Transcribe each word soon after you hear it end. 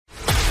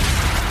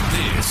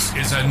This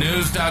is a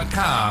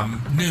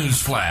News.com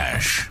news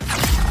flash.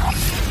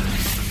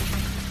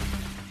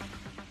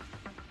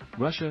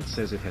 Russia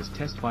says it has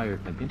test-fired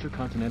an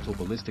intercontinental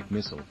ballistic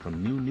missile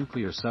from new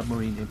nuclear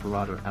submarine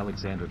Imperator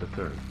Alexander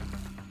III.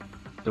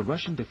 The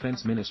Russian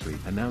Defense Ministry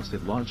announced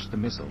it launched the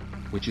missile,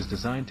 which is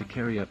designed to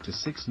carry up to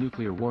 6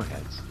 nuclear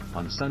warheads,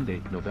 on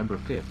Sunday, November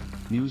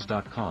 5,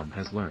 News.com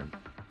has learned.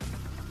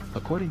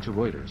 According to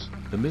Reuters,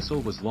 the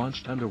missile was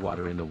launched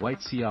underwater in the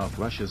White Sea off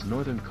Russia's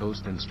northern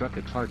coast and struck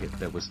a target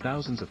that was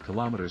thousands of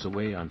kilometers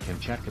away on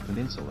Kamchatka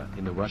Peninsula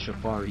in the Russia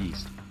Far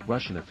East,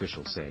 Russian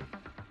officials say.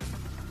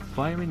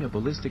 Firing a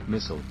ballistic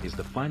missile is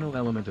the final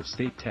element of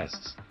state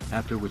tests,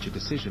 after which a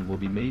decision will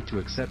be made to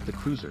accept the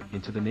cruiser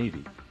into the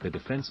Navy, the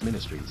Defense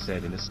Ministry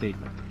said in a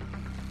statement.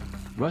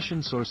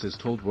 Russian sources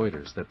told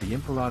Reuters that the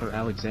Imperator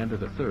Alexander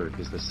III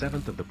is the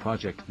 7th of the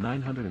Project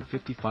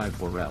 955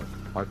 Borel,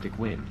 Arctic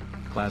Wind,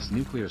 class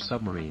nuclear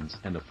submarines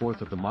and the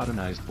 4th of the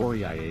modernized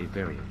Boryai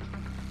variant.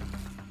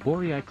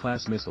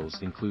 Boryai-class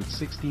missiles include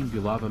 16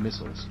 Bulava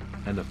missiles,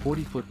 and the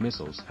 40-foot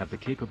missiles have the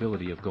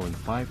capability of going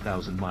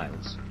 5,000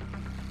 miles.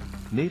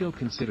 NATO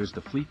considers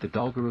the fleet the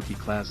Dolgoruki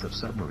class of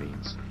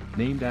submarines,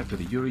 named after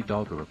the Yuri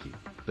Dolgoruki,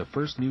 the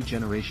first new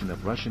generation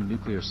of Russian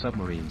nuclear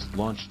submarines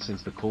launched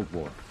since the Cold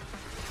War.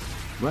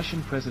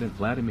 Russian President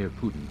Vladimir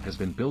Putin has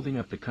been building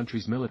up the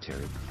country's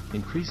military,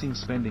 increasing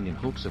spending in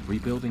hopes of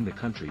rebuilding the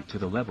country to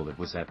the level it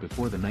was at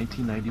before the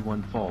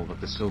 1991 fall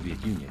of the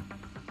Soviet Union.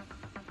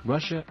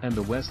 Russia and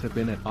the West have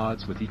been at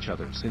odds with each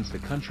other since the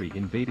country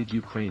invaded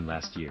Ukraine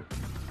last year.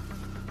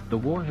 The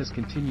war has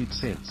continued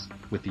since,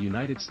 with the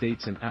United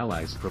States and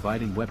allies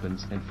providing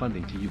weapons and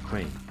funding to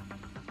Ukraine.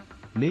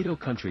 NATO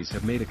countries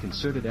have made a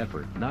concerted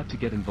effort not to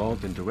get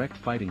involved in direct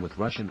fighting with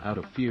Russia out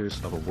of fears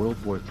of a World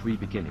War III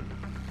beginning.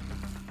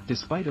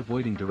 Despite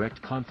avoiding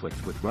direct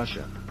conflict with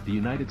Russia, the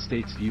United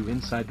States' view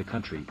inside the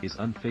country is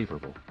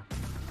unfavorable.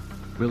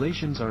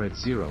 Relations are at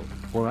zero,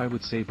 or I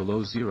would say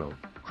below zero,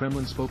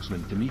 Kremlin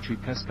spokesman Dmitry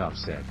Peskov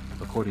said,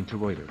 according to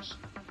Reuters.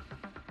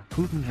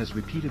 Putin has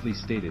repeatedly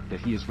stated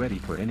that he is ready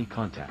for any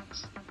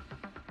contacts.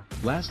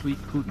 Last week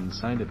Putin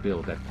signed a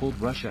bill that pulled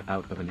Russia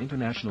out of an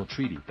international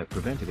treaty that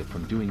prevented it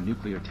from doing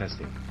nuclear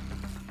testing.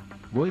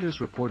 Reuters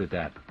reported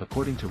that,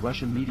 according to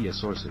Russian media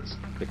sources,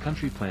 the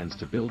country plans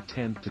to build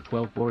 10 to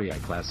 12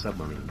 Boryai-class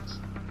submarines.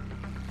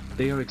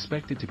 They are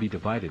expected to be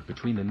divided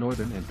between the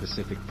Northern and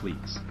Pacific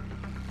fleets.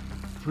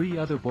 3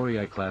 other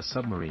Boryai-class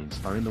submarines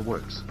are in the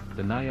works,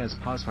 the Nyaz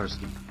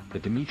Pozharsky, the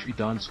Dmitry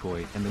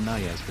Donskoy and the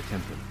Nyaz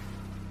Potemkin.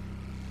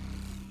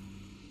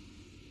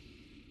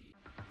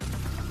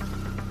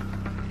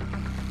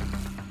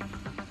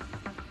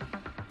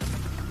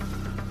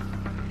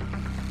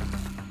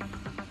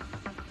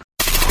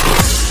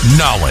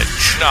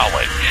 Knowledge.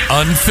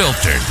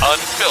 Unfiltered.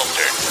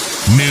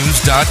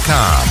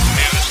 News.com.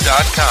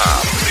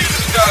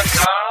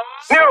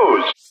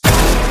 News.